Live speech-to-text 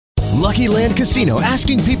Lucky Land Casino,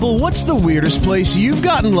 asking people, what's the weirdest place you've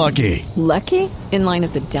gotten lucky? Lucky? In line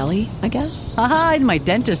at the deli, I guess? Aha, in my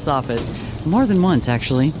dentist's office. More than once,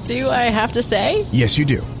 actually. Do I have to say? Yes, you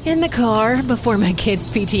do. In the car before my kids'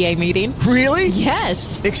 PTA meeting. Really?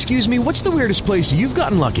 Yes. Excuse me, what's the weirdest place you've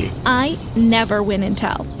gotten lucky? I never win and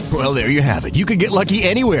tell. Well, there you have it. You can get lucky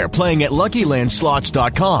anywhere, playing at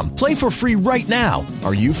LuckyLandSlots.com. Play for free right now.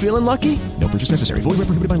 Are you feeling lucky? No purchase necessary. Void where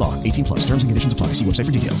prohibited by law. 18 plus. Terms and conditions apply. See website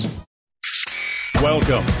for details.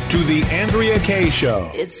 Welcome to the Andrea Kaye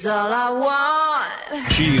Show. It's all I want.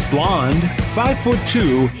 She's blonde,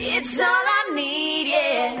 5'2". It's all I need,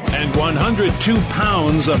 yeah. And 102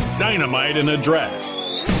 pounds of dynamite in a dress.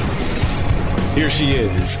 Here she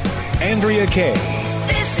is, Andrea Kaye.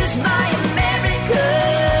 This is my America.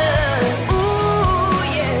 Ooh,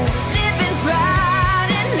 yeah. Living proud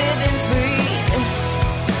and living free.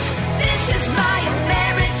 This is my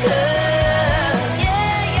America.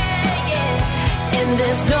 Yeah, yeah, yeah. And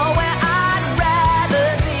there's nowhere I'd rather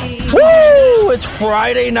be. Woo! It's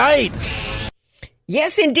Friday night.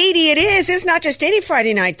 Yes, indeedy it is. It's not just any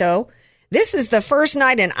Friday night, though. This is the first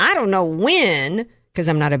night, and I don't know when, because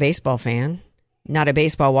I'm not a baseball fan, not a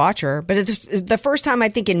baseball watcher, but it's the first time I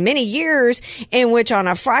think in many years in which on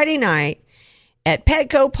a Friday night at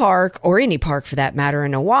Petco Park, or any park for that matter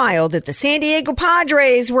in a while, that the San Diego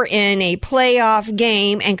Padres were in a playoff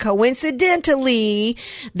game, and coincidentally,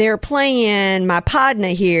 they're playing my partner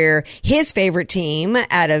here, his favorite team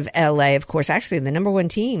out of LA, of course, actually the number one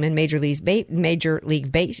team in Major League Baseball.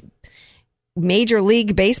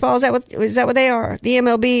 Is that what they are? The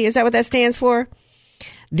MLB, is that what that stands for?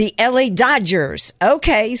 The LA Dodgers.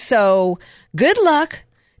 Okay, so good luck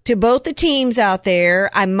to both the teams out there.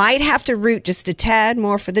 I might have to root just a tad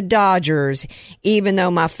more for the Dodgers, even though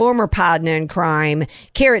my former partner in crime,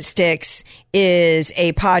 Carrot Sticks, is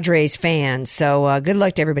a Padres fan. So good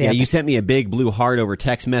luck to everybody out there. You sent me a big blue heart over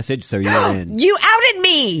text message, so you're in. You outed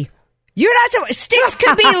me. You're not so... Sticks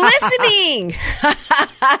could be listening.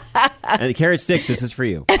 And Carrot Sticks, this is for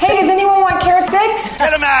you. Hey, does anyone want carrot sticks?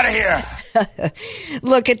 Get him out of here.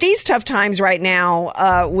 Look, at these tough times right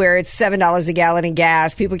now, where it's $7 a gallon in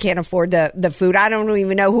gas, people can't afford the food. I don't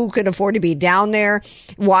even know who could afford to be down there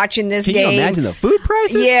watching this game. Can you imagine the food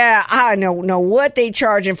prices? Yeah, I don't know what they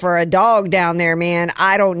charging for a dog down there, man.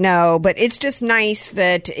 I don't know, but it's just nice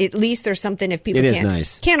that at least there's something if people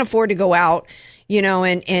can't afford to go out, you know,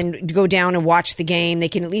 and go down and watch the game. They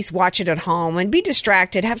can at least watch it at home and be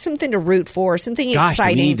distracted, have something to root for, something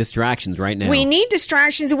exciting. We need distractions right now. We need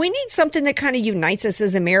distractions, and we need something that kind of unites us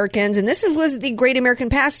as Americans. And this was the great American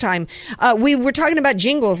pastime. We were talking about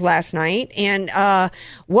jingles last night, and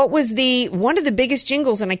what was one of the biggest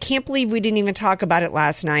jingles, and I can't believe we didn't even talk about it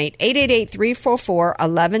last night.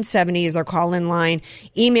 888-344-1170 is our call-in line.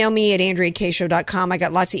 Email me at AndreaKShow.com. I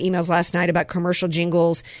got lots of emails last night about commercial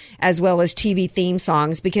jingles as well as TV theme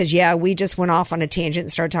songs, because we just went off on a tangent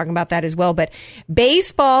and started talking about that as well. But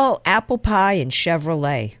baseball, apple pie, and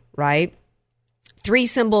Chevrolet, right? Three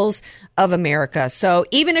symbols of America. So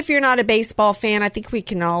even if you're not a baseball fan, I think we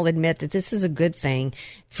can all admit that this is a good thing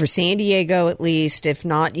for San Diego, at least, if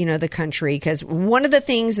not, the country. Because one of the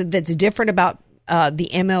things that's different about the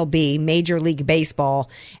MLB, Major League Baseball,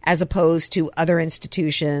 as opposed to other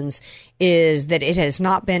institutions, is that it has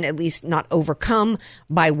not been, at least not overcome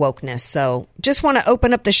by wokeness. So just want to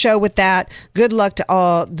open up the show with that. Good luck to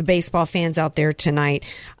all the baseball fans out there tonight.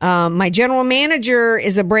 My general manager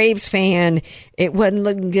is a Braves fan. It wasn't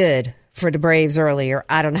looking good for the Braves earlier.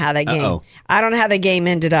 I don't know how that game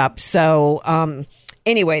ended up. So,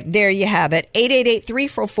 anyway, there you have it.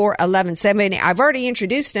 888-344-1170. I've already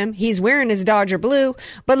introduced him. He's wearing his Dodger blue,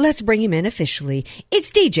 but let's bring him in officially.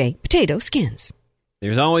 It's DJ Potato Skins.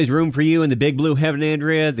 There's always room for you in the big blue heaven,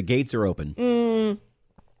 Andrea. The gates are open.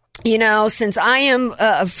 Since I am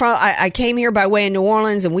I came here by way of New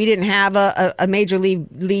Orleans, and we didn't have a major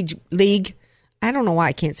league. I don't know why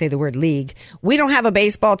I can't say the word league. We don't have a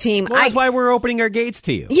baseball team. Well, that's why we're opening our gates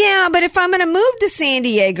to you. Yeah, but if I'm going to move to San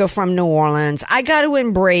Diego from New Orleans, I got to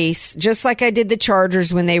embrace, just like I did the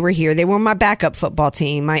Chargers when they were here. They were my backup football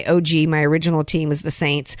team. My OG, my original team was the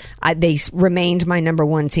Saints. They remained my number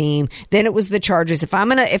one team. Then it was the Chargers. If I'm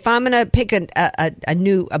gonna pick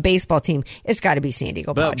a baseball team, it's got to be San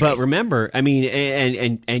Diego Padres. But remember, I mean,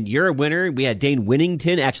 and you're a winner. We had Dane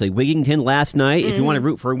Wigington last night. If you want to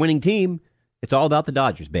root for a winning team, it's all about the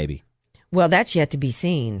Dodgers, baby. Well, that's yet to be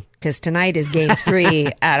seen, because tonight is game 3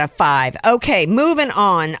 out of 5. Okay, moving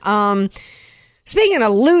on. Speaking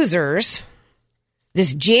of losers,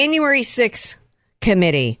 this January 6th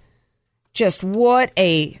committee, just what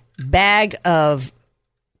a bag of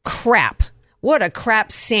crap. What a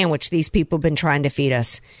crap sandwich these people have been trying to feed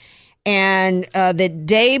us. And the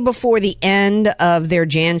day before the end of their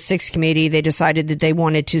Jan 6 committee, they decided that they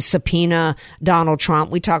wanted to subpoena Donald Trump.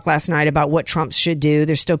 We talked last night about what Trump should do.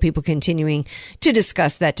 There's still people continuing to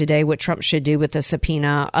discuss that today, what Trump should do with the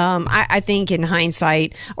subpoena. I think in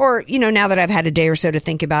hindsight, or, now that I've had a day or so to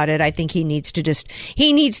think about it, I think he needs to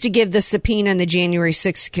give the subpoena and the January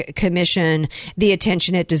 6th commission the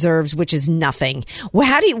attention it deserves, which is nothing. Well,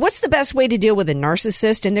 what's the best way to deal with a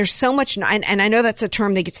narcissist? And there's so much, and I know that's a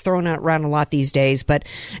term that gets thrown around a lot these days, but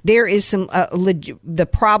there is some the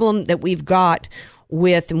problem that we've got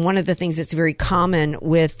with, and one of the things that's very common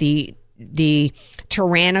with the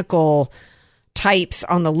tyrannical types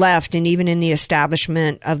on the left and even in the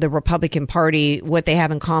establishment of the Republican Party, what they have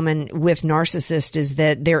in common with narcissists is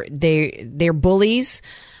that they're bullies.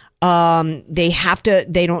 They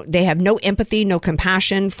have no empathy, no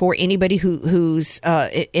compassion for anybody who's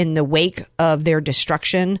in the wake of their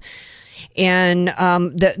destruction. And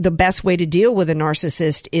the best way to deal with a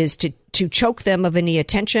narcissist is to choke them of any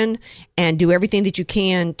attention and do everything that you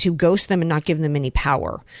can to ghost them and not give them any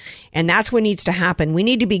power. And that's what needs to happen. We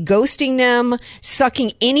need to be ghosting them,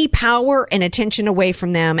 sucking any power and attention away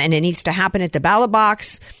from them. And it needs to happen at the ballot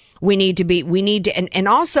box. And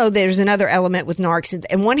also there's another element with narcs.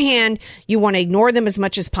 On one hand, you want to ignore them as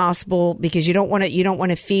much as possible because you don't want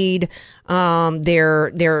to feed,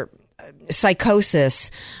 their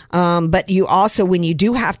psychosis. But you also, when you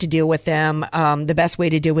do have to deal with them, the best way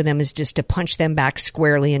to deal with them is just to punch them back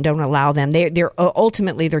squarely and don't allow them. They're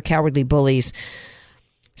ultimately cowardly bullies.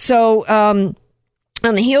 So, on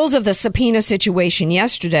the heels of the subpoena situation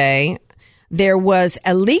yesterday, there was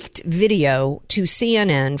a leaked video to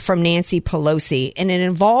CNN from Nancy Pelosi, and it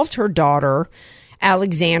involved her daughter,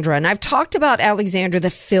 Alexandra. And I've talked about Alexandra, the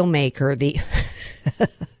filmmaker, the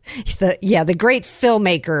great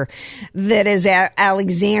filmmaker that is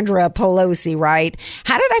Alexandra Pelosi, right?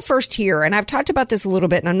 How did I first hear? And I've talked about this a little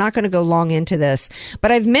bit, and I'm not going to go long into this,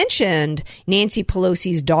 but I've mentioned Nancy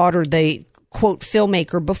Pelosi's daughter, the quote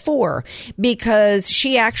filmmaker, before, because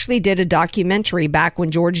she actually did a documentary back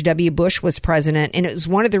when George W. Bush was president. And it was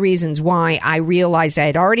one of the reasons why I realized I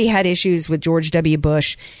had already had issues with George W.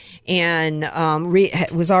 Bush and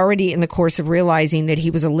was already in the course of realizing that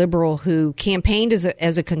he was a liberal who campaigned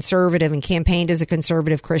as a conservative and campaigned as a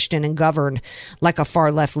conservative Christian and governed like a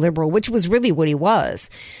far left liberal, which was really what he was.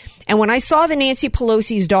 And when I saw the Nancy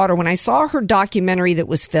Pelosi's daughter, when I saw her documentary that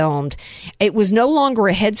was filmed, it was no longer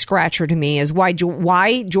a head scratcher to me as why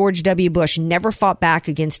George W. Bush never fought back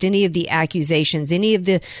against any of the accusations, any of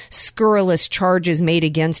the scurrilous charges made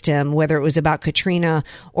against him, whether it was about Katrina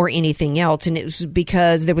or anything else. And it was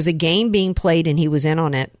because there was a game being played and he was in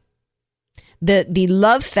on it. The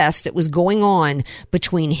love fest that was going on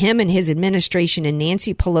between him and his administration and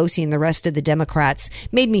Nancy Pelosi and the rest of the Democrats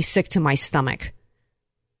made me sick to my stomach.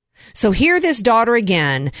 So here this daughter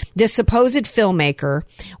again, this supposed filmmaker,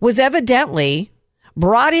 was evidently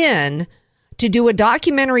brought in to do a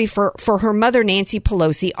documentary for her mother, Nancy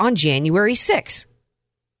Pelosi, on January 6th.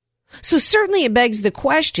 So certainly it begs the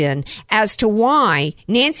question as to why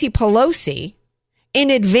Nancy Pelosi,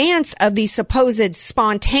 in advance of the supposed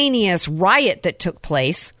spontaneous riot that took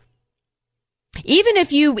place, even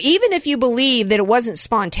if you believe that it wasn't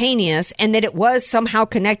spontaneous and that it was somehow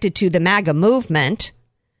connected to the MAGA movement,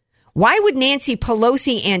 why would Nancy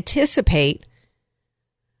Pelosi anticipate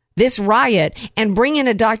this riot and bring in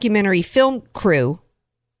a documentary film crew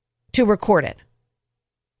to record it?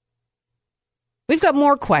 We've got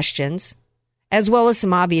more questions as well as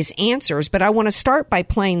some obvious answers, but I want to start by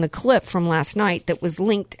playing the clip from last night that was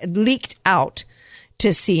leaked out to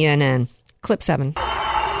CNN. Clip 7.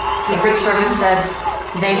 Secret Service said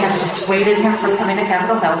they have dissuaded him from coming to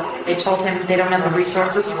Capitol Hill. They told him they don't have the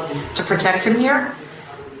resources to protect him here.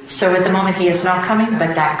 So at the moment he is not coming,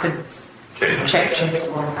 but that could change.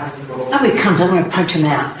 Oh, he comes, I'm going to punch him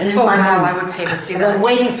out. This is my mom. I would pay to see I've that. been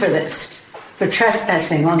waiting for this, for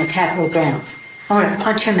trespassing on the Capitol grounds. I'm going to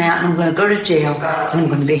punch him out and I'm going to go to jail and I'm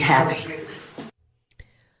going to be happy.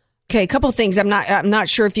 Okay, a couple of things I'm not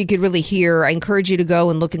sure if you could really hear. I encourage you to go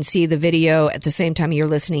and look and see the video at the same time you're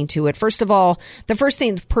listening to it. First of all,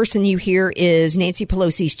 the person you hear is Nancy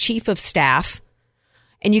Pelosi's chief of staff.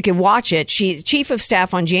 And you can watch it. She's chief of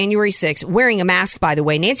staff on January 6th, wearing a mask, by the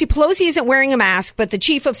way. Nancy Pelosi isn't wearing a mask, but the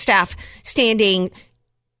chief of staff standing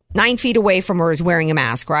 9 feet away from her is wearing a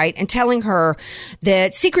mask, right? And telling her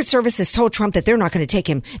that Secret Service has told Trump that they're not going to take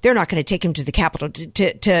him. They're not going to take him to the Capitol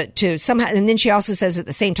to somehow. And then she also says at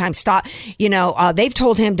the same time, stop. They've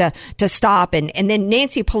told him to stop. And then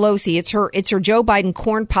Nancy Pelosi, it's her Joe Biden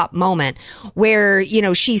corn pop moment where,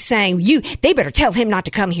 she's saying, they better tell him not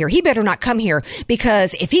to come here. He better not come here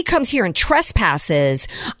because if he comes here and trespasses,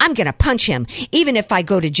 I'm going to punch him, even if I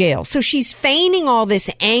go to jail. So she's feigning all this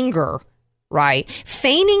anger. Right?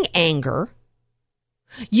 Feigning anger,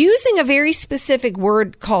 using a very specific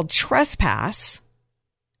word called trespass.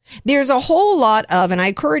 There's a whole lot of, and I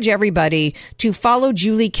encourage everybody to follow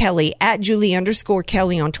Julie Kelly at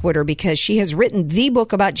Julie_Kelly on Twitter, because she has written the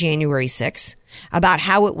book about January 6th, about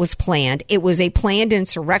how it was planned. It was a planned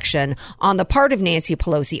insurrection on the part of Nancy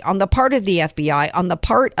Pelosi, on the part of the FBI, on the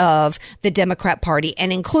part of the Democrat Party,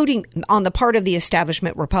 and including on the part of the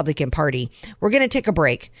establishment Republican Party. We're going to take a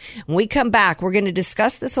break. When we come back, we're going to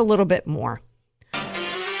discuss this a little bit more,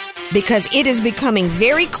 because it is becoming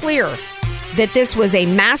very clear that this was a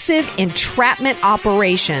massive entrapment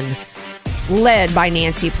operation led by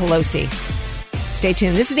Nancy Pelosi. Stay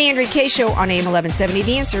tuned. This is the Andrea Kaye Show on AM 1170,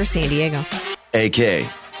 The Answer, San Diego. AK,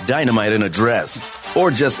 Dynamite in a Dress,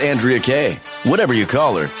 or just Andrea Kaye. Whatever you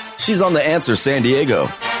call her, she's on The Answer San Diego.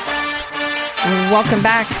 Welcome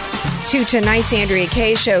back to tonight's Andrea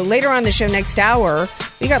Kaye Show. Later on the show next hour,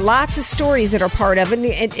 we got lots of stories that are part of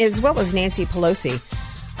it, as well as Nancy Pelosi.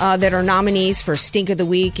 That are nominees for Stink of the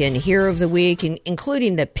Week and Hero of the Week,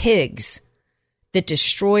 including the pigs that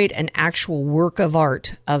destroyed an actual work of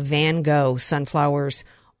art of Van Gogh sunflowers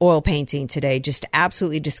oil painting today. Just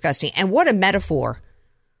absolutely disgusting. And what a metaphor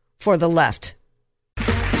for the left.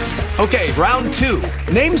 Okay, round 2.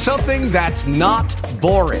 Name something that's not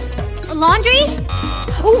boring. A laundry?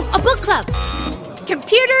 Ooh, a book club.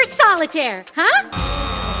 Computer solitaire, huh?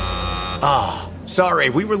 Ah, sorry,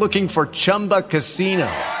 we were looking for Chumba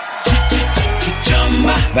Casino.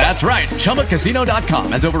 That's right,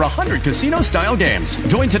 ChumbaCasino.com has over 100 casino-style games.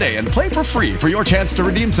 Join today and play for free for your chance to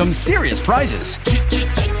redeem some serious prizes.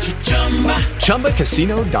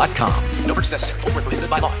 ChumbaCasino.com. No purchase necessary. Void where prohibited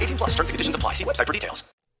by law. 18+ terms and conditions apply. See website for details.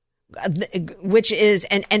 Which is,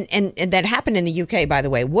 and that happened in the UK, by the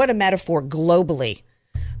way. What a metaphor globally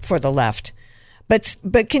for the left. But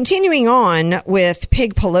continuing on with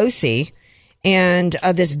Pig Pelosi and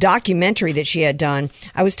this documentary that she had done,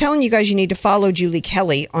 I was telling you guys you need to follow Julie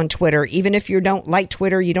Kelly on Twitter. Even if you don't like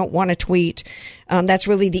Twitter, you don't want to tweet. That's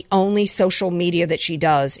really the only social media that she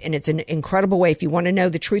does. And it's an incredible way. If you want to know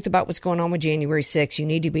the truth about what's going on with January 6th, you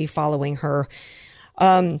need to be following her.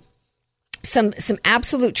 Some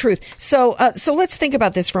absolute truth. So let's think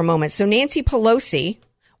about this for a moment. So Nancy Pelosi,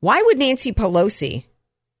 why would Nancy Pelosi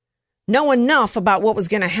know enough about what was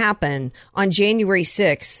going to happen on January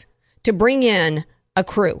 6th to bring in a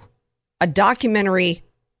crew, a documentary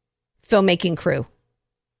filmmaking crew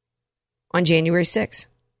on January 6th?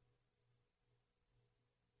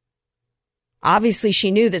 Obviously,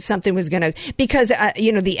 she knew that something was going to, because,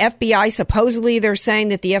 the FBI, supposedly they're saying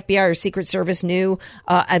that the FBI or Secret Service knew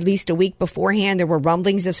at least a week beforehand. There were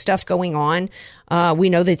rumblings of stuff going on.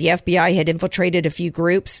 We know that the FBI had infiltrated a few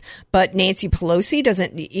groups, but Nancy Pelosi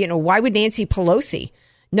doesn't, why would Nancy Pelosi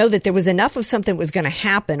know that there was enough of something that was going to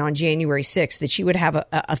happen on January 6th that she would have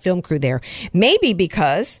a film crew there? Maybe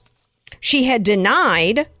because she had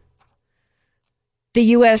denied the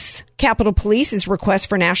U.S. Capitol Police's request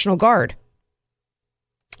for National Guard.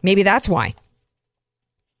 Maybe that's why.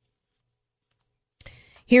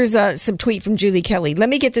 Here's some tweet from Julie Kelly. Let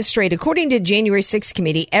me get this straight. According to the January 6th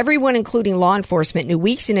committee, everyone, including law enforcement, knew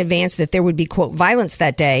weeks in advance that there would be, quote, violence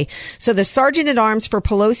that day. So the sergeant at arms for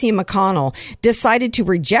Pelosi and McConnell decided to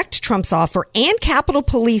reject Trump's offer and Capitol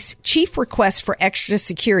Police chief request for extra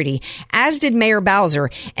security, as did Mayor Bowser,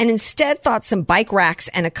 and instead thought some bike racks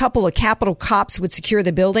and a couple of Capitol cops would secure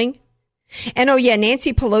the building. And oh yeah,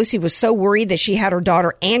 Nancy Pelosi was so worried that she had her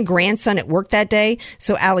daughter and grandson at work that day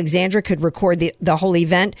so Alexandra could record the whole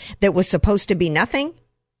event that was supposed to be nothing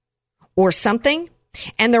or something.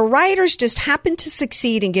 And the rioters just happened to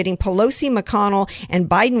succeed in getting Pelosi, McConnell, and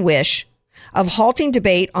Biden wish of halting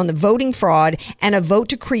debate on the voting fraud and a vote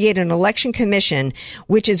to create an election commission,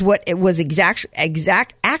 which is what it was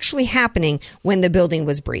actually happening when the building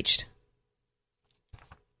was breached.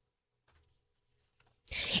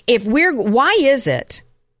 Why is it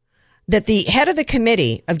that the head of the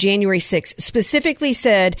committee of January 6th specifically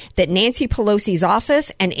said that Nancy Pelosi's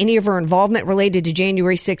office and any of her involvement related to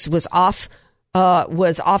January 6th was off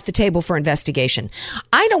the table for investigation?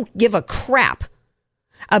 I don't give a crap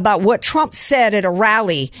about what Trump said at a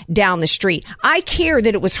rally down the street. I care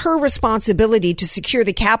that it was her responsibility to secure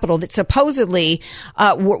the Capitol that supposedly,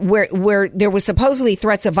 where there was supposedly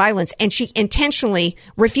threats of violence, and she intentionally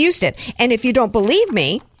refused it. And if you don't believe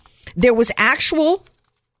me, there was actual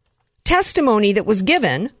testimony that was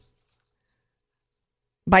given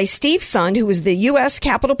by Steve Sund, who was the U.S.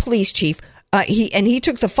 Capitol Police Chief. He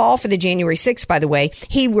took the fall for the January 6th, by the way.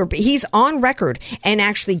 He's on record and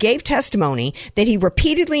actually gave testimony that he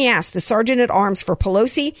repeatedly asked the Sergeant at Arms for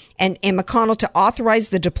Pelosi and McConnell to authorize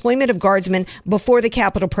the deployment of guardsmen before the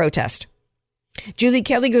Capitol protest. Julie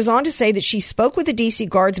Kelly goes on to say that she spoke with a D.C.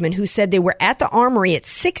 guardsman who said they were at the Armory at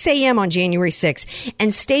 6 a.m. on January 6th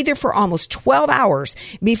and stayed there for almost 12 hours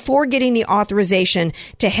before getting the authorization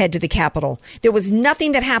to head to the Capitol. There was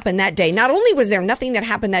nothing that happened that day. Not only was there nothing that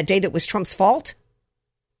happened that day that was Trump's fault,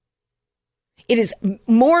 it is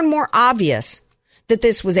more and more obvious that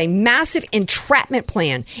this was a massive entrapment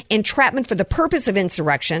plan, entrapment for the purpose of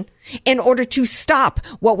insurrection in order to stop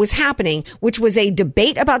what was happening, which was a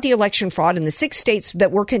debate about the election fraud in the 6 states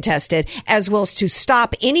that were contested, as well as to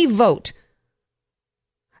stop any vote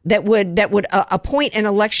that would appoint an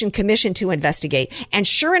election commission to investigate. And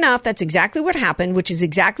sure enough, that's exactly what happened, which is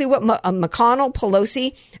exactly what McConnell,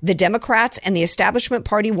 Pelosi, the Democrats, and the establishment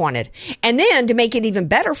party wanted. And then to make it even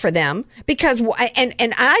better for them, because,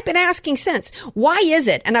 and I've been asking since, why is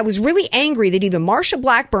it? And I was really angry that even Marsha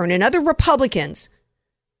Blackburn and other Republicans,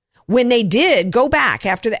 when they did go back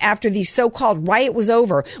after the so-called riot was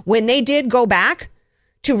over, when they did go back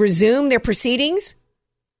to resume their proceedings,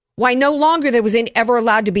 why no longer there was ever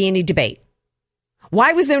allowed to be any debate?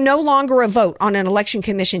 Why was there no longer a vote on an election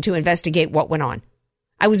commission to investigate what went on?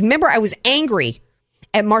 I was angry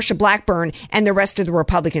at Marsha Blackburn and the rest of the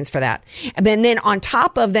Republicans for that. And then on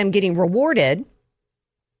top of them getting rewarded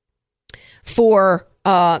for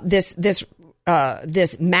this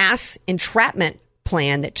mass entrapment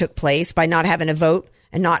plan that took place by not having a vote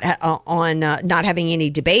and not having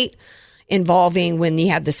any debate, involving when you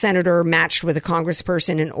have the senator matched with a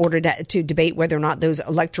congressperson in order to debate whether or not those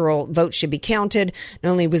electoral votes should be counted.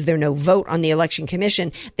 Not only was there no vote on the election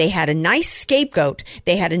commission, they had a nice scapegoat.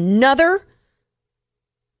 They had another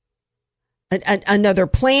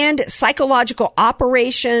planned psychological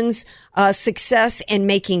operations success in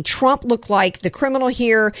making Trump look like the criminal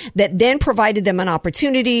here, that then provided them an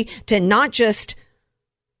opportunity to not just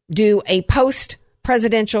do a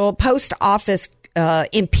post-presidential, post-office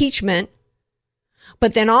impeachment,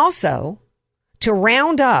 but then also to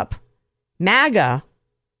round up MAGA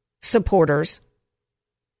supporters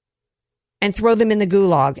and throw them in the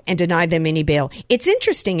gulag and deny them any bail. It's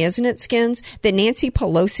interesting, isn't it, Skins, that Nancy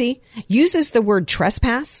Pelosi uses the word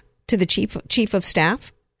trespass to the chief of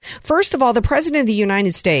staff? First of all, the president of the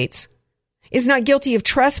United States is not guilty of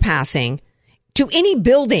trespassing to any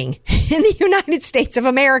building in the United States of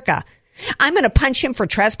America. I'm going to punch him for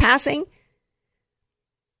trespassing?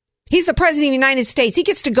 He's the president of the United States. He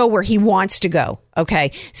gets to go where he wants to go.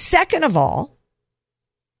 Okay. Second of all,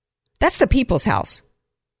 that's the people's house.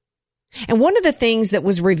 And one of the things that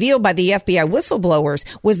was revealed by the FBI whistleblowers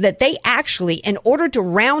was that they actually, in order to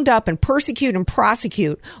round up and persecute and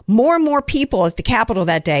prosecute more and more people at the Capitol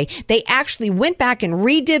that day, they actually went back and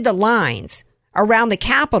redid the lines around the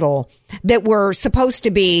Capitol that were supposed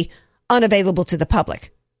to be unavailable to the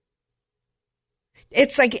public.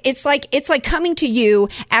 It's like coming to you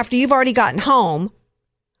after you've already gotten home.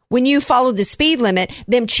 When you followed the speed limit,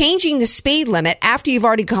 them changing the speed limit after you've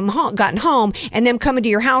already gotten home, and them coming to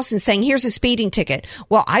your house and saying, "Here's a speeding ticket."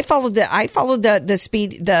 Well, I followed the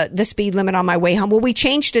speed limit on my way home. Well, we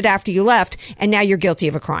changed it after you left, and now you're guilty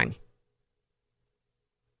of a crime.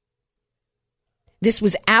 This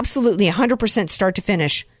was absolutely 100% start to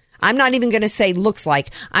finish. I'm not even going to say looks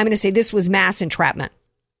like. I'm going to say this was mass entrapment.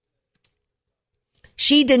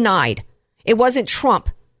 She denied. It wasn't Trump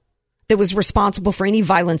that was responsible for any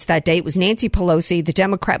violence that day. It was Nancy Pelosi, the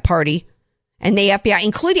Democrat Party, and the FBI,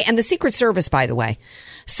 including, and the Secret Service, by the way.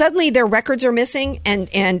 Suddenly their records are missing,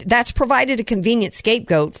 and that's provided a convenient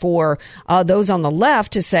scapegoat for those on the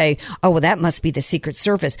left to say, oh, well, that must be the Secret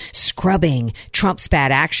Service scrubbing Trump's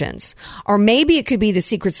bad actions. Or maybe it could be the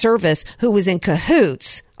Secret Service who was in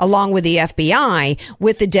cahoots, along with the FBI,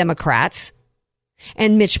 with the Democrats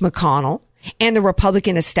and Mitch McConnell and the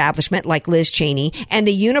Republican establishment like Liz Cheney and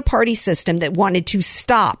the uniparty system that wanted to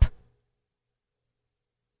stop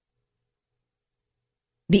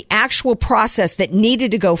the actual process that needed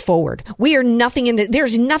to go forward.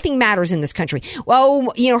 There's nothing matters in this country.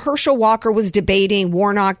 Well, Herschel Walker was debating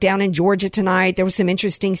Warnock down in Georgia tonight. There was some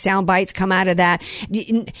interesting sound bites come out of that.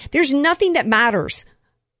 There's nothing that matters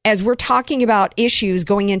as we're talking about issues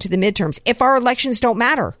going into the midterms if our elections don't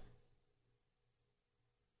matter?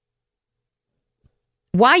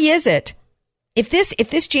 Why is it if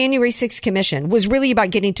this January 6th commission was really about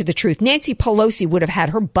getting to the truth, Nancy Pelosi would have had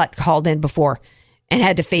her butt called in before and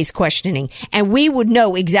had to face questioning, and we would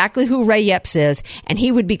know exactly who Ray Epps is, and he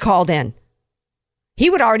would be called in. He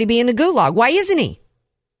would already be in the gulag. Why isn't he?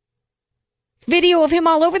 Video of him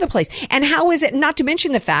all over the place. And how is it, not to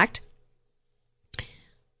mention the fact,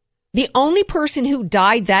 the only person who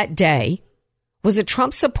died that day was a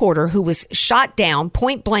Trump supporter who was shot down,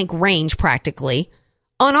 point blank range practically,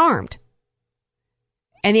 unarmed.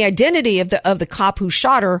 And the identity of the cop who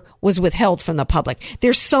shot her was withheld from the public.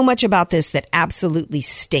 There's so much about this that absolutely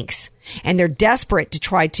stinks. And they're desperate to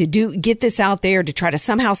try to get this out there to try to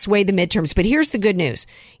somehow sway the midterms. But here's the good news.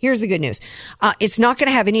 It's not going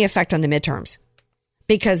to have any effect on the midterms,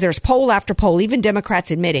 because there's poll after poll, even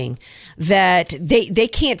Democrats admitting that they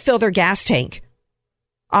can't fill their gas tank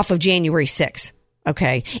off of January 6th,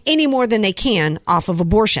 okay, any more than they can off of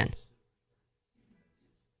abortion.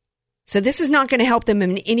 So this is not going to help them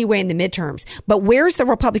in any way in the midterms. But where's the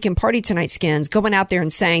Republican Party tonight, Skins, going out there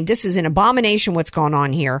and saying this is an abomination what's going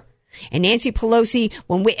on here? And Nancy Pelosi,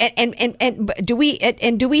 when we do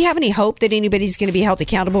we have any hope that anybody's going to be held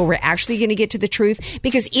accountable? We're actually going to get to the truth,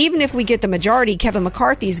 because even if we get the majority, Kevin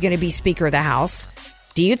McCarthy is going to be Speaker of the House.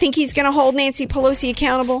 Do you think he's going to hold Nancy Pelosi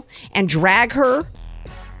accountable and drag her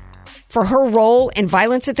for her role in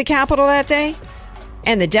violence at the Capitol that day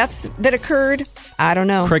and the deaths that occurred? I don't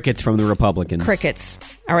know. Crickets from the Republicans. Crickets.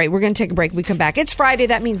 All right, we're going to take a break. We come back. It's Friday.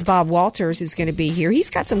 That means Bob Walters is going to be here.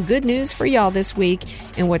 He's got some good news for y'all this week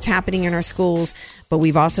and what's happening in our schools. But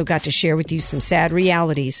we've also got to share with you some sad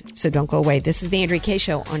realities. So don't go away. This is the Andrea Kaye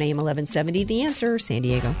Show on AM 1170, The Answer, San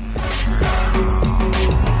Diego.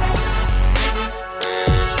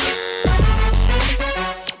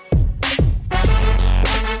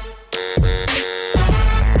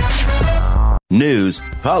 News,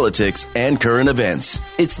 politics, and current events.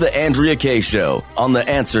 It's the Andrea Kaye Show on The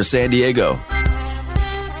Answer San Diego.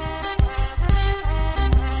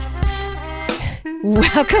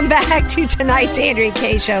 Welcome back to tonight's Andrea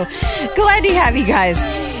Kaye Show. Glad to have you guys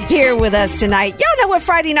here with us tonight. Y'all know what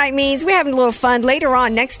Friday night means. We're having a little fun. Later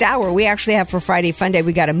on, next hour, we actually have for Friday Fun Day,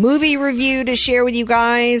 we got a movie review to share with you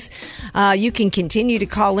guys. You can continue to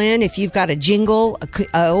call in if you've got a jingle,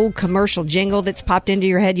 a old commercial jingle that's popped into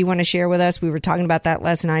your head you want to share with us. We were talking about that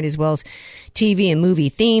last night, as well as TV and movie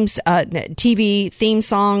themes, TV theme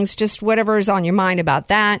songs, just whatever is on your mind about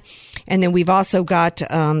that. And then we've also got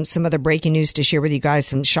some other breaking news to share with you guys,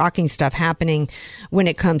 some shocking stuff happening when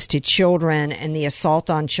it comes to children and the assault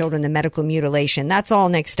on children, the medical mutilation. That's all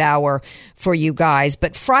next hour for you guys.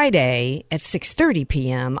 But Friday at 6:30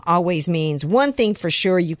 p.m. always means one thing for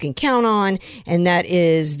sure you can count on, and that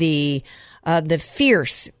is the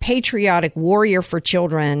fierce, patriotic warrior for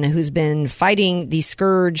children who's been fighting the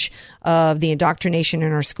scourge of the indoctrination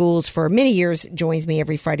in our schools for many years, joins me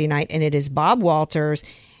every Friday night, and it is Bob Walters,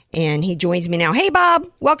 and he joins me now. Hey, Bob,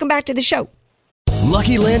 welcome back to the show.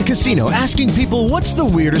 Lucky Land Casino, asking people, what's the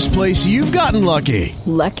weirdest place you've gotten lucky?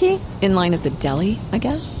 Lucky? In line at the deli, I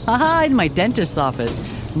guess? Aha, in my dentist's office.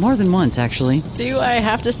 More than once, actually. Do I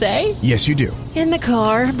have to say? Yes, you do. In the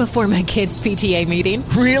car before my kids' PTA meeting.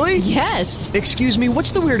 Really? Yes. Excuse me,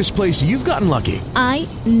 what's the weirdest place you've gotten lucky? I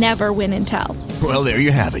never win and tell. Well, there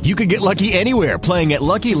you have it. You can get lucky anywhere, playing at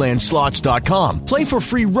LuckyLandSlots.com. Play for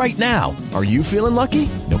free right now. Are you feeling lucky?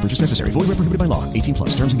 No purchase necessary. Void where prohibited by law. 18 plus.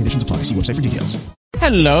 Terms and conditions apply. See website for details.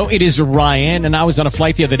 Hello, it is Ryan, and I was on a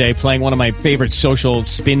flight the other day playing one of my favorite social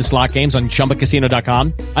spin slot games on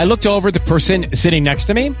ChumbaCasino.com. I looked over at the person sitting next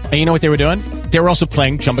to me, and you know what they were doing? They were also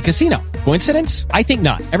playing Chumba Casino. Coincidence? I think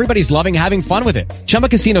not. Everybody's loving having fun with it. Chumba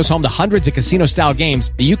Casino is home to hundreds of casino-style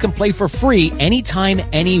games that you can play for free anytime,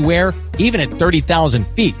 anywhere, even at 30,000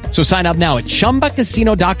 feet. So sign up now at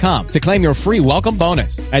ChumbaCasino.com to claim your free welcome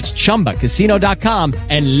bonus. That's ChumbaCasino.com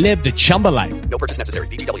and live the Chumba life. No purchase necessary.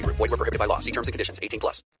 VGW. Void where prohibited by law. See terms and conditions. 18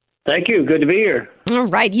 plus. Thank you. Good to be here. All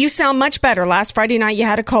right. You sound much better. Last Friday night you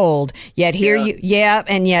had a cold. Yet here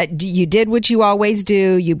yet you did what you always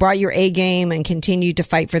do. You brought your A game and continued to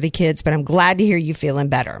fight for the kids, but I'm glad to hear you feeling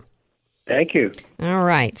better. Thank you. All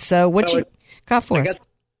right. So what you got for us?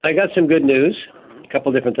 I got some good news. A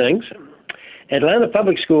couple different things. Atlanta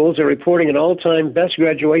public schools are reporting an all-time best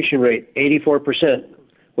graduation rate, 84%,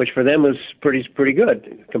 which for them was pretty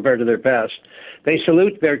good compared to their past. They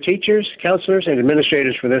salute their teachers, counselors, and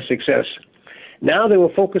administrators for their success. Now they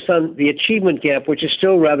will focus on the achievement gap, which is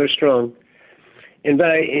still rather strong. And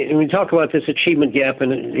we talk about this achievement gap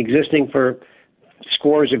and existing for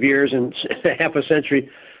scores of years and half a century.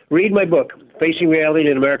 Read my book, Facing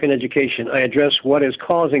Reality in American Education. I address what is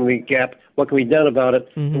causing the gap, what can be done about it,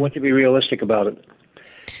 and what to be realistic about it.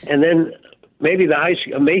 And then maybe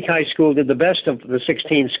Make High School did the best of the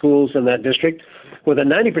 16 schools in that district with a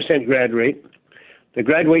 90% grad rate. The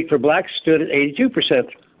grad rate for blacks stood at 82%,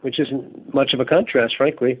 which isn't much of a contrast,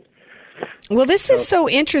 frankly. Well, this is so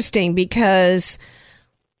interesting because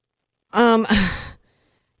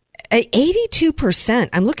 82%.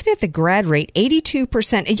 I'm looking at the grad rate,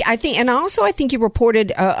 82%. I think you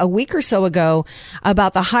reported a week or so ago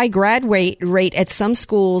about the high grad rate at some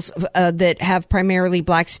schools that have primarily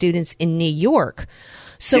black students in New York.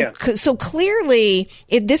 So clearly,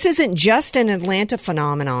 this isn't just an Atlanta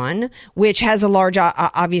phenomenon, which has a large,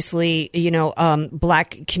 obviously,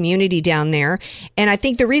 black community down there. And I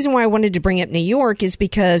think the reason why I wanted to bring up New York is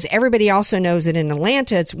because everybody also knows that in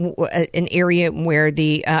Atlanta, it's an area where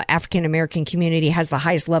the African American community has the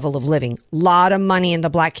highest level of living. A lot of money in the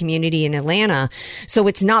black community in Atlanta. So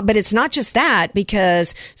it's not just that,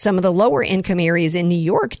 because some of the lower income areas in New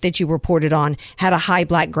York that you reported on had a high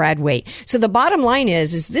black grad rate. So the bottom line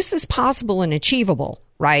is this is possible and achievable,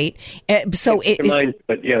 right? So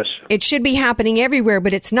but yes, it should be happening everywhere,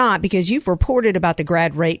 but it's not, because you've reported about the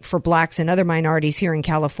grad rate for blacks and other minorities here in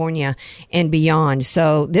California and beyond.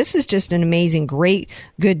 So this is just an amazing, great,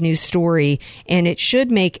 good news story, and it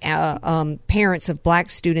should make parents of black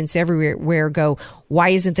students everywhere go, "Why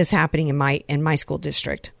isn't this happening in my school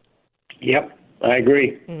district?" Yep, I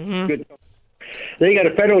agree. Good. Then you got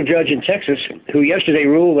a federal judge in Texas who yesterday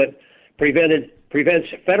ruled that prevents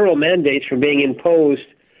federal mandates from being imposing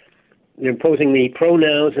the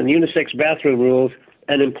pronouns and unisex bathroom rules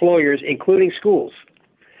on employers, including schools.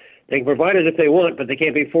 They can provide it if they want, but they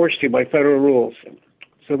can't be forced to by federal rules.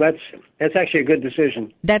 So that's actually a good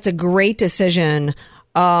decision. That's a great decision,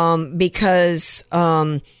 because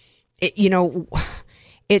there's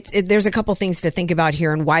a couple things to think about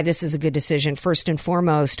here and why this is a good decision. First and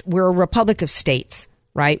foremost, we're a republic of states,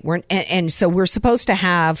 right? And so we're supposed to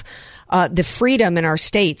have the freedom in our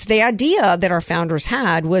states. The idea that our founders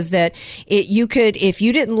had was that if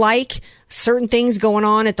you didn't like certain things going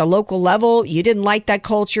on at the local level, you didn't like that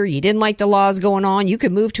culture, you didn't like the laws going on, you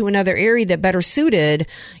could move to another area that better suited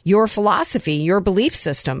your philosophy, your belief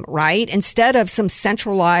system, right? Instead of some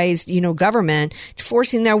centralized, government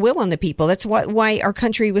forcing their will on the people. That's why our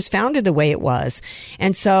country was founded the way it was.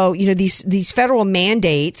 And so, these federal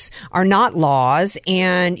mandates are not laws,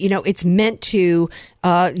 and, it's meant to,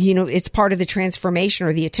 it's part of the transformation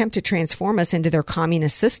or the attempt to transform us into their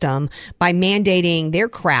communist system by mandating their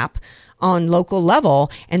crap on local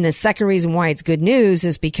level. And the second reason why it's good news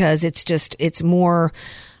is because it's more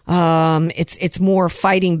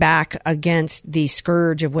fighting back against the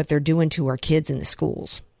scourge of what they're doing to our kids in the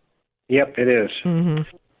schools. Yep, it is. All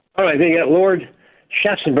right, then you got Lord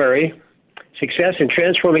Shaftesbury, success in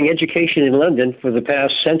transforming education in London for the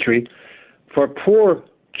past century for poor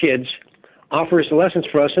kids, offers lessons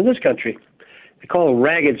for us in this country. They call them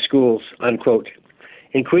ragged schools, unquote.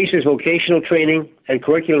 Increases vocational training and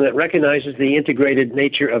curriculum that recognizes the integrated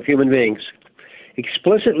nature of human beings.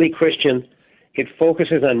 Explicitly Christian, it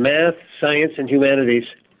focuses on math, science, and humanities.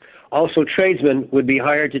 Also, tradesmen would be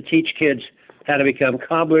hired to teach kids how to become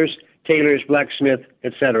cobblers, tailors, blacksmiths,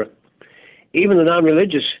 etc. Even the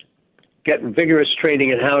non-religious get vigorous training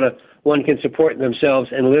in how one can support themselves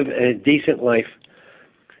and live a decent life.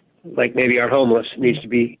 Like maybe our homeless needs to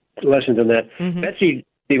be lessons in that. Betsy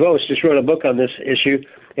DeVos just wrote a book on this issue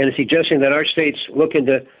and is suggesting that our states look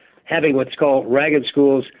into having what's called ragged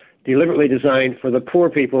schools deliberately designed for the poor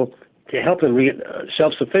people to help them be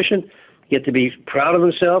self-sufficient, get to be proud of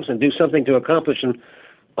themselves, and do something to accomplish them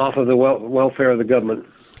off of the welfare of the government.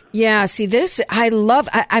 Yeah, see, this I love.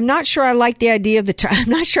 I'm not sure I like the idea of the term. I'm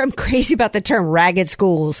not sure I'm crazy about the term ragged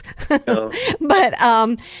schools, no. But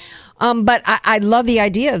I love the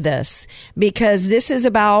idea of this, because this is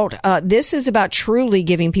about truly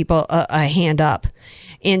giving people a hand up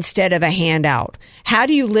instead of a handout. How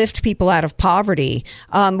do you lift people out of poverty?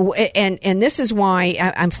 And this is why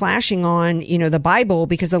I'm flashing on, the Bible,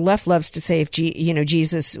 because the left loves to say if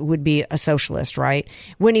Jesus would be a socialist, right?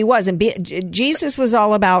 When he wasn't. Jesus was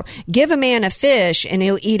all about give a man a fish and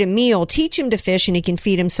he'll eat a meal, teach him to fish and he can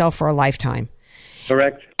feed himself for a lifetime.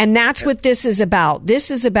 Correct. And that's what this is about.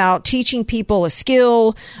 This is about teaching people a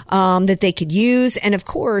skill that they could use. And of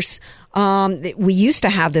course, we used to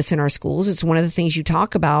have this in our schools. It's one of the things you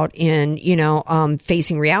talk about in,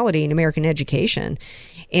 Facing Reality in American Education.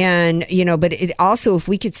 And, but it also, if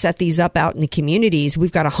we could set these up out in the communities,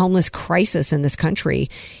 we've got a homeless crisis in this country.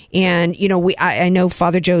 And, I know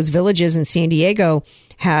Father Joe's Villages in San Diego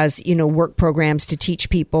has, work programs to teach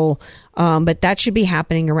people. But that should be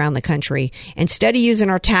happening around the country. Instead of using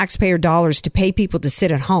our taxpayer dollars to pay people to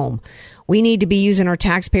sit at home, we need to be using our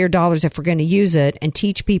taxpayer dollars, if we're going to use it, and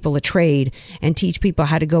teach people a trade and teach people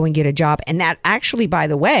how to go and get a job. And that actually, by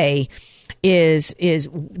the way, is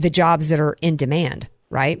the jobs that are in demand,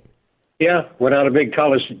 right? Yeah, without a big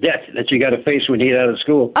college debt that you got to face when you get out of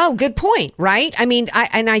school. Oh, good point, right? I mean,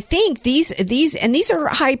 I think these are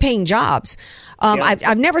high paying jobs.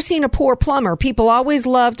 I've never seen a poor plumber. People always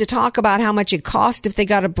love to talk about how much it costs if they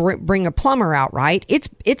got to bring a plumber out, right?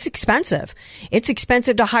 It's expensive. It's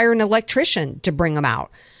expensive to hire an electrician to bring them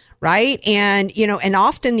out. Right. And, and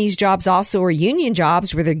often these jobs also are union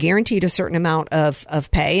jobs where they're guaranteed a certain amount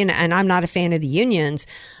of pay. And I'm not a fan of the unions.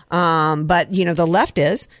 But, the left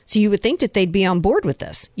is. So you would think that they'd be on board with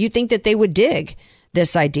this. You'd think that they would dig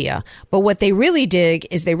this idea. But what they really dig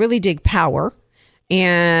is they really dig power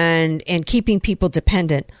and keeping people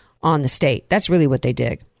dependent on the state. That's really what they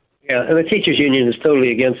dig. Yeah. And the teachers union is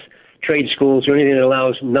totally against trade schools or anything that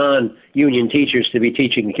allows non-union teachers to be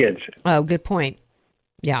teaching kids. Oh, good point.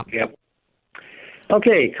 Yeah. Yep.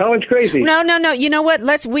 Okay, college crazy. No. You know what?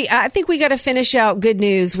 I think we got to finish out good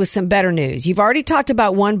news with some better news. You've already talked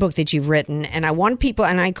about one book that you've written, and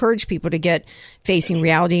I encourage people to get Facing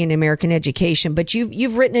Reality in American Education. But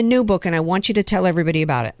you've written a new book, and I want you to tell everybody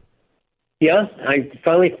about it. Yeah, I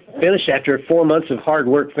finally finished after 4 months of hard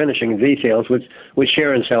work finishing details with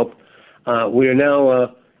Sharon's help. We are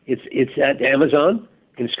now it's at Amazon.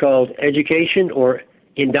 It's called Education or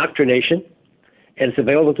Indoctrination. And it's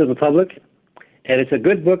available to the public. And it's a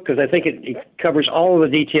good book because I think it covers all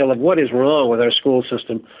of the detail of what is wrong with our school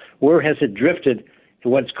system, where has it drifted,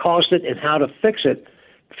 and what's caused it, and how to fix it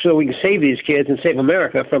so we can save these kids and save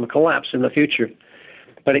America from a collapse in the future.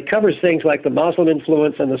 But it covers things like the Muslim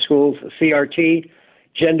influence on the schools, CRT,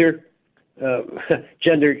 gender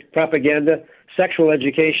propaganda, sexual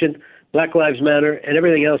education, Black Lives Matter, and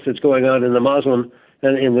everything else that's going on in the Muslim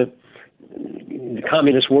and in the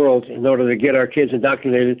communist world in order to get our kids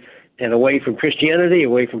indoctrinated and away from Christianity,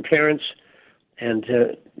 away from parents, and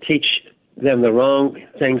to teach them the wrong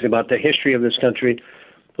things about the history of this country,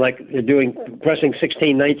 like they're doing pressing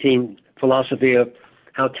 1619 philosophy of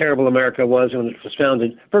how terrible America was when it was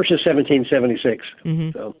founded versus 1776.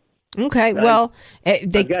 Mm-hmm. So, okay, well,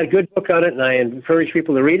 I've got a good book on it, and I encourage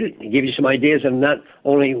people to read it and give you some ideas of not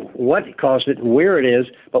only what caused it and where it is,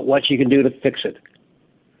 but what you can do to fix it.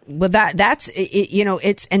 Well, that's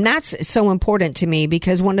so important to me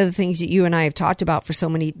because one of the things that you and I have talked about for so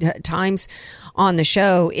many times on the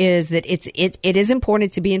show is that it is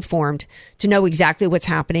important to be informed, to know exactly what's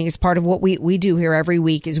happening. It's part of what we do here every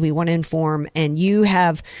week is we want to inform. And you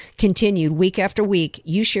have continued week after week.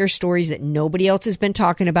 You share stories that nobody else has been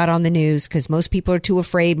talking about on the news because most people are too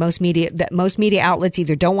afraid. Most media outlets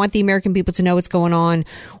either don't want the American people to know what's going on,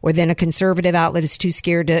 or then a conservative outlet is too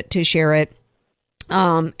scared to share it.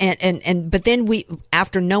 But then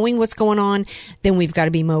after knowing what's going on, then we've got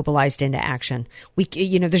to be mobilized into action.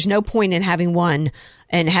 There's no point in having one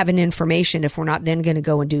and having information if we're not then going to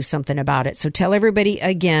go and do something about it. So tell everybody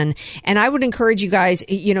again. And I would encourage you guys,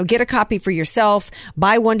 get a copy for yourself,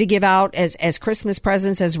 buy one to give out as Christmas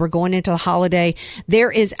presents as we're going into the holiday. There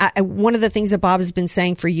is one of the things that Bob has been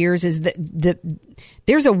saying for years is that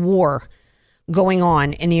there's a war going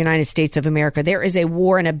on in the United States of America. There is a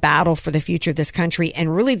war and a battle for the future of this country.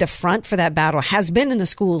 And really the front for that battle has been in the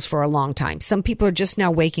schools for a long time. Some people are just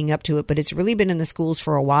now waking up to it, but it's really been in the schools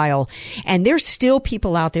for a while. And there's still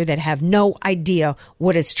people out there that have no idea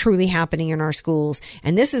what is truly happening in our schools.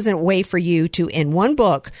 And this isn't a way for you to, in one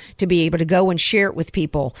book, to be able to go and share it with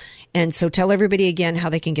people. And so tell everybody again how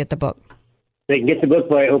they can get the book. They can get the book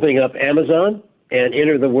by opening up Amazon and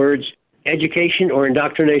enter the words Education or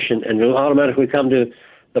Indoctrination, and it'll automatically come to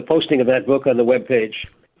the posting of that book on the webpage,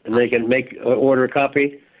 and they can order a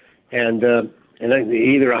copy, and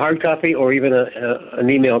either a hard copy or even an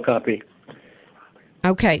email copy.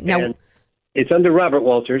 Okay, now and it's under Robert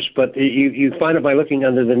Walters, but you find it by looking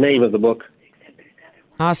under the name of the book.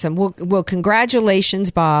 Awesome. Well,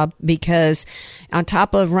 congratulations, Bob, because on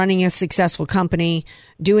top of running a successful company,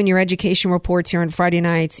 doing your education reports here on Friday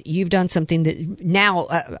nights, you've done something that now,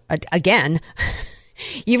 again,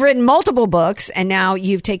 you've written multiple books, and now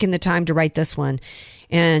you've taken the time to write this one.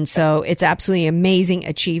 And so it's absolutely amazing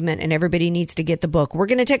achievement, and everybody needs to get the book. We're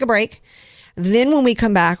going to take a break. Then when we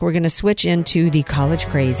come back, we're going to switch into the college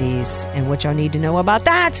crazies and what y'all need to know about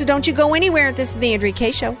that. So don't you go anywhere. This is the Andrea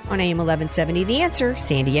Kaye Show on AM 1170, The Answer,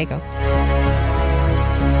 San Diego.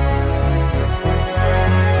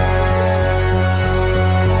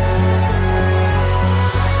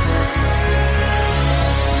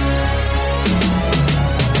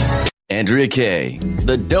 Andrea Kaye,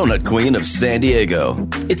 the donut queen of San Diego.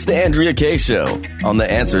 It's the Andrea Kaye Show on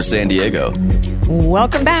The Answer San Diego.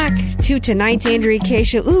 Welcome back to tonight's Andrea Kaye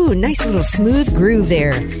Show. Ooh, nice little smooth groove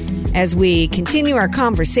there as we continue our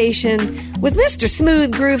conversation with Mr.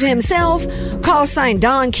 Smooth Groove himself, call sign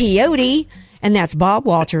Don Quixote. And that's Bob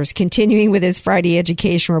Walters continuing with his Friday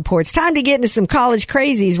education reports. Time to get into some college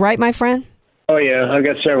crazies, right, my friend? Oh, yeah. I've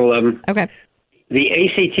got several of them. Okay. The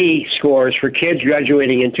ACT scores for kids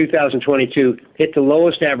graduating in 2022 hit the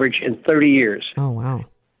lowest average in 30 years. Oh, wow.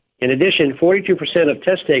 In addition, 42% of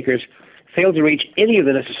test takers failed to reach any of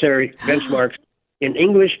the necessary benchmarks in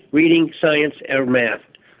English, reading, science, or math.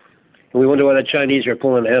 And we wonder why the Chinese are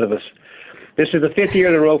pulling ahead of us. This is the fifth year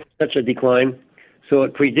in a row for such a decline, so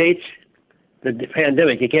it predates the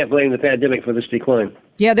pandemic. You can't blame the pandemic for this decline.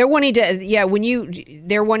 Yeah, they're wanting to. Yeah,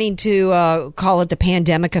 they're wanting to call it the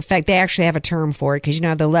pandemic effect. They actually have a term for it because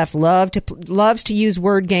the left loves to use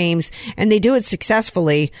word games, and they do it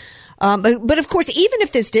successfully. But of course, even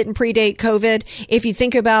if this didn't predate COVID, if you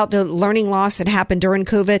think about the learning loss that happened during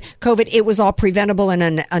COVID, it was all preventable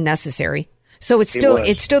and unnecessary. So it's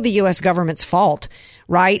still the U.S. government's fault,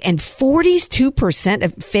 right? And 42%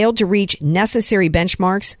 have failed to reach necessary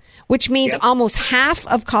benchmarks, which means almost half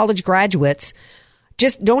of college graduates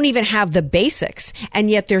just don't even have the basics, and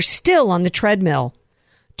yet they're still on the treadmill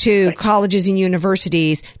to colleges and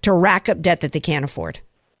universities to rack up debt that they can't afford.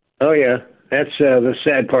 Oh, yeah. That's the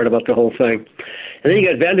sad part about the whole thing. And then you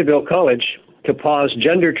got Vanderbilt College to pause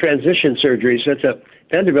gender transition surgeries.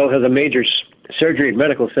 Vanderbilt has a major surgery and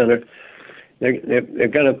medical center. They're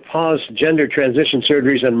going to pause gender transition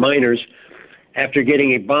surgeries on minors after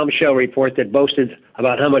getting a bombshell report that boasted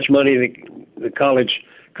about how much money the college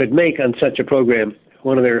could make on such a program.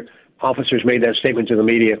 One of their officers made that statement to the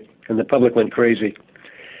media, and the public went crazy.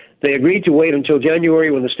 They agreed to wait until January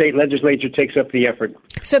when the state legislature takes up the effort.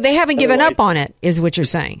 So they haven't given up on it, is what you're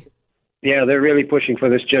saying? Yeah, they're really pushing for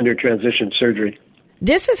this gender transition surgery.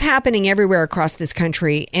 This is happening everywhere across this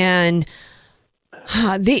country, and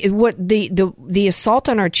the assault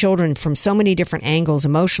on our children from so many different angles,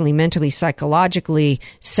 emotionally, mentally, psychologically,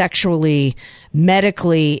 sexually,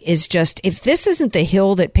 medically, is just, if this isn't the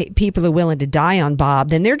hill that people are willing to die on, Bob,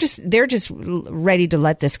 then they're just ready to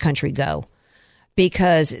let this country go,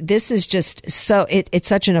 because this is just so it's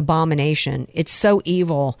such an abomination. It's so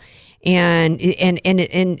evil. And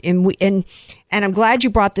I'm glad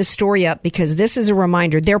you brought this story up, because this is a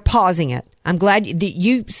reminder. They're pausing it. I'm glad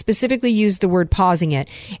you specifically used the word pausing it.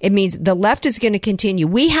 It means the left is going to continue.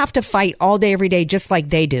 We have to fight all day, every day, just like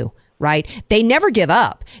they do, right? They never give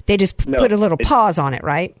up. They just put a little pause on it,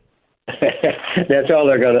 right? That's all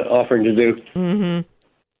they're going to offer to do. Mm-hmm.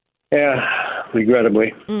 Yeah,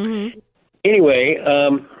 regrettably. Mm-hmm. Anyway,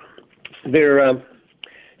 there are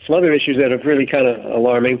some other issues that are really kind of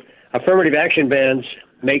alarming. Affirmative action bans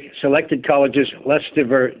make selected colleges less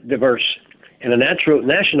diverse, and a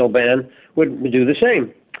national ban would do the same.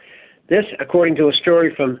 This, according to a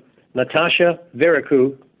story from Natasha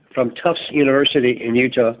Veriku from Tufts University in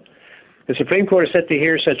Utah. The Supreme Court is set to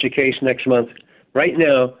hear such a case next month. Right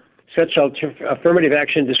now, such affirmative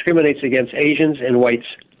action discriminates against Asians and whites,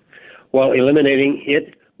 while eliminating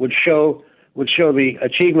it would show the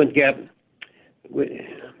achievement gap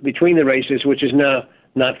between the races, which is now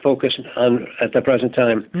not focused on at the present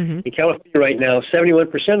time. Mm-hmm. In California right now, 71%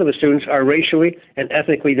 of the students are racially and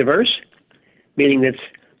ethnically diverse, meaning that's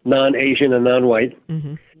non-Asian and non-white,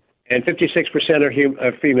 and 56%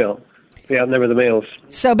 are female. They outnumber the males.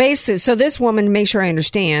 So basically, this woman, to make sure I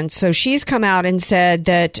understand, so she's come out and said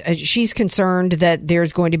that she's concerned that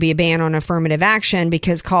there's going to be a ban on affirmative action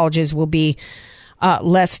because colleges will be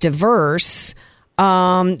less diverse.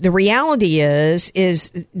 The reality is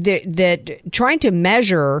that trying to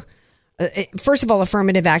measure, first of all,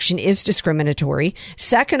 affirmative action is discriminatory.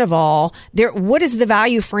 Second of all, what is the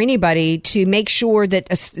value for anybody to make sure that,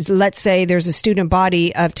 let's say there's a student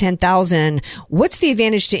body of 10,000, what's the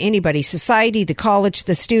advantage to anybody, society, the college,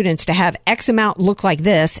 the students, to have X amount look like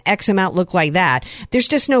this, X amount look like that? There's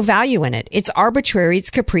just no value in it. It's arbitrary,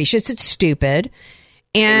 it's capricious, it's stupid,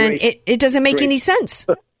 and it doesn't make any sense.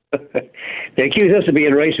 They accuse us of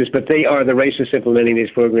being racist, but they are the racists implementing these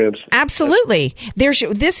programs. Absolutely.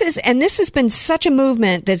 This has been such a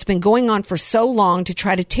movement that's been going on for so long to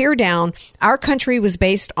try to tear down. Our country was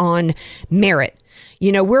based on merit.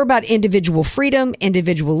 We're about individual freedom,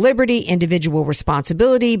 individual liberty, individual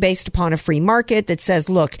responsibility based upon a free market that says,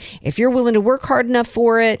 look, if you're willing to work hard enough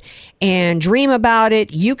for it and dream about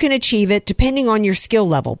it, you can achieve it depending on your skill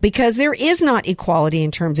level, because there is not equality in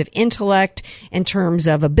terms of intellect, in terms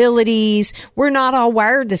of abilities. We're not all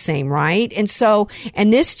wired the same, right? And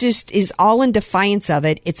this just is all in defiance of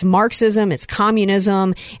it. It's Marxism, it's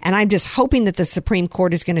communism, and I'm just hoping that the Supreme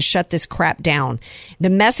Court is going to shut this crap down. The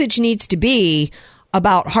message needs to be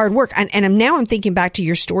about hard work. And I'm thinking back to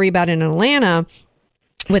your story about in Atlanta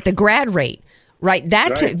with the grad rate, right?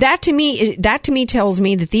 That to me tells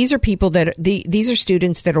me that these are people these are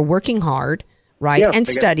students that are working hard, right? And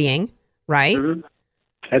studying, right? Mm-hmm.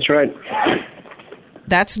 That's right.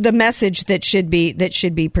 That's the message that should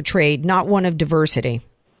be portrayed, not one of diversity.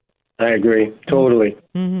 I agree. Totally.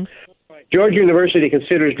 Mm-hmm. Georgia University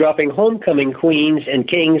considers dropping homecoming queens and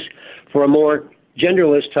kings for a more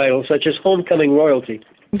genderless title, such as homecoming royalty.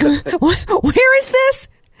 Where is this?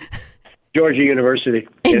 Georgia University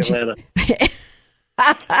in Atlanta.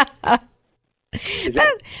 That's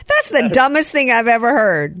the dumbest thing I've ever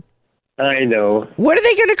heard. I know. What are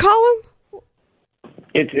they going to call them?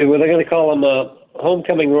 They're going to call them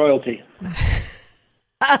homecoming royalty.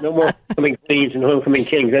 No more homecoming queens and homecoming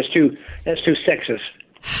kings. That's too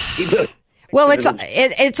sexist. Well,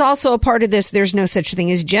 it's also a part of this. There's no such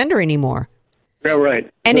thing as gender anymore. Yeah,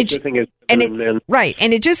 right. And it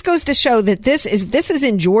just goes to show that this is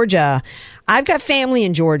in Georgia. I've got family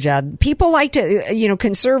in Georgia. People like to,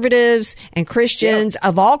 conservatives and Christians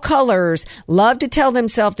of all colors love to tell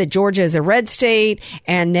themselves that Georgia is a red state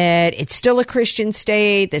and that it's still a Christian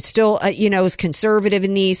state that still, is conservative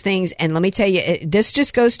in these things. And let me tell you, this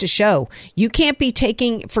just goes to show you can't be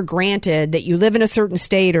taking for granted that you live in a certain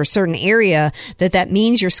state or a certain area, that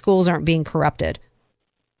means your schools aren't being corrupted.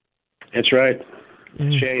 That's right.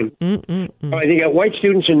 Shame. All right, you got white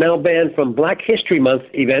students are now banned from Black History Month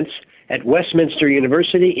events at Westminster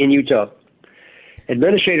University in Utah.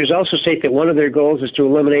 Administrators also state that one of their goals is to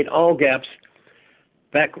eliminate all gaps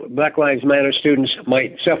Black Lives Matter students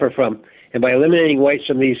might suffer from. And by eliminating whites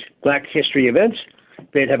from these Black History events,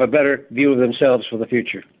 they'd have a better view of themselves for the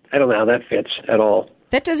future. I don't know how that fits at all.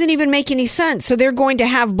 That doesn't even make any sense. So they're going to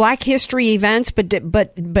have Black History events,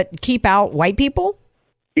 but keep out white people?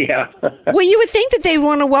 Yeah. Well, you would think that they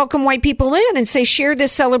want to welcome white people in and say, share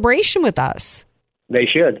this celebration with us. They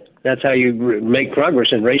should. That's how you make progress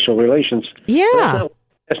in racial relations. Yeah.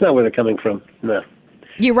 That's not where they're coming from. No.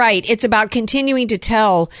 You're right. It's about continuing to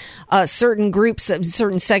tell certain groups,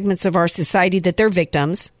 certain segments of our society that they're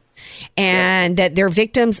victims and that they're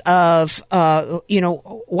victims of,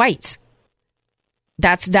 whites.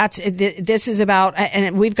 This is about,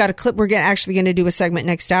 and we've got a clip. We're actually going to do a segment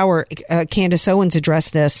next hour. Candace Owens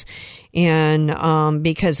addressed this, and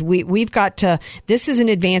because we've got to. This isn't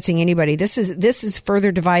advancing anybody. This is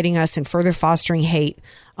further dividing us and further fostering hate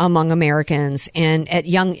among Americans and at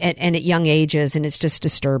young ages, and it's just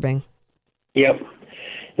disturbing. Yep.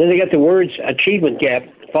 Then they got the words achievement gap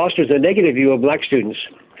fosters a negative view of Black students.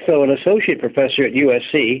 So an associate professor at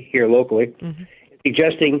USC here locally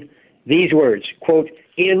suggesting these words, quote,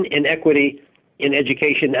 in inequity in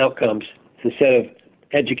education outcomes instead of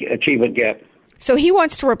achievement gap. So he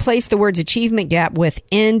wants to replace the words achievement gap with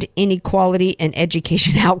end inequality in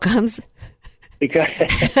education outcomes? Because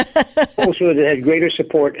also it has greater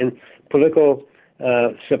support and political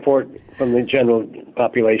support from the general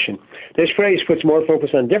population. This phrase puts more focus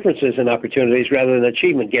on differences in opportunities rather than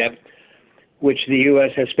achievement gap, which the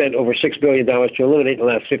U.S. has spent over $6 billion to eliminate in the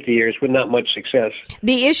last 50 years with not much success.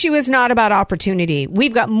 The issue is not about opportunity.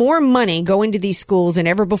 We've got more money going to these schools than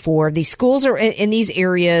ever before. These schools are in these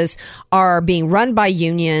areas are being run by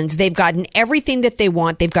unions. They've gotten everything that they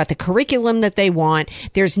want. They've got the curriculum that they want.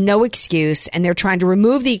 There's no excuse, and they're trying to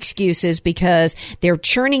remove the excuses because they're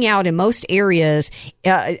churning out in most areas,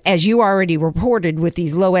 as you already reported with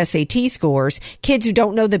these low SAT scores, kids who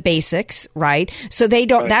don't know the basics, right? So they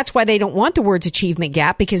don't. Right. That's why they don't want the words achievement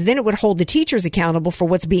gap, because then it would hold the teachers accountable for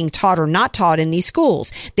what's being taught or not taught in these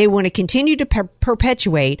schools. They want to continue to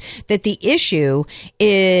perpetuate that the issue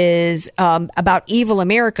is about evil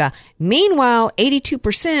America. Meanwhile,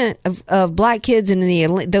 82% of Black kids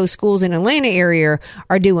in those schools in the Atlanta area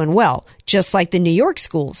are doing well, just like the New York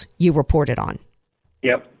schools you reported on.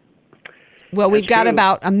 Yep. Well, we've got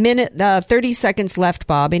about a minute, 30 seconds left,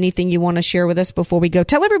 Bob. Anything you want to share with us before we go?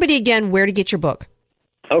 Tell everybody again where to get your book.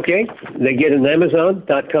 Okay. They get it on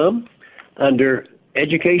Amazon.com under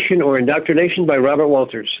Education or Indoctrination by Robert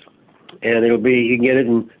Walters. And you can get it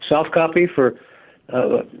in soft copy for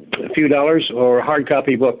a few dollars or hard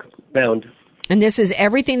copy book bound. And this is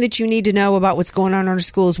everything that you need to know about what's going on in our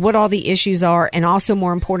schools, what all the issues are, and also,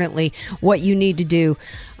 more importantly, what you need to do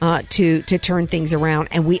to turn things around.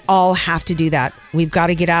 And we all have to do that. We've got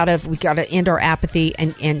to end our apathy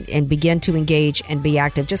and begin to engage and be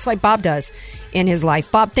active, just like Bob does in his life.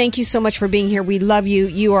 Bob, thank you so much for being here. We love you.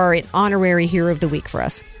 You are an honorary Hero of the Week for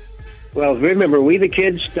us. Well, remember,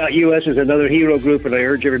 WeTheKids.us is another hero group, and I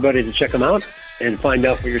urge everybody to check them out and find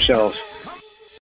out for yourselves.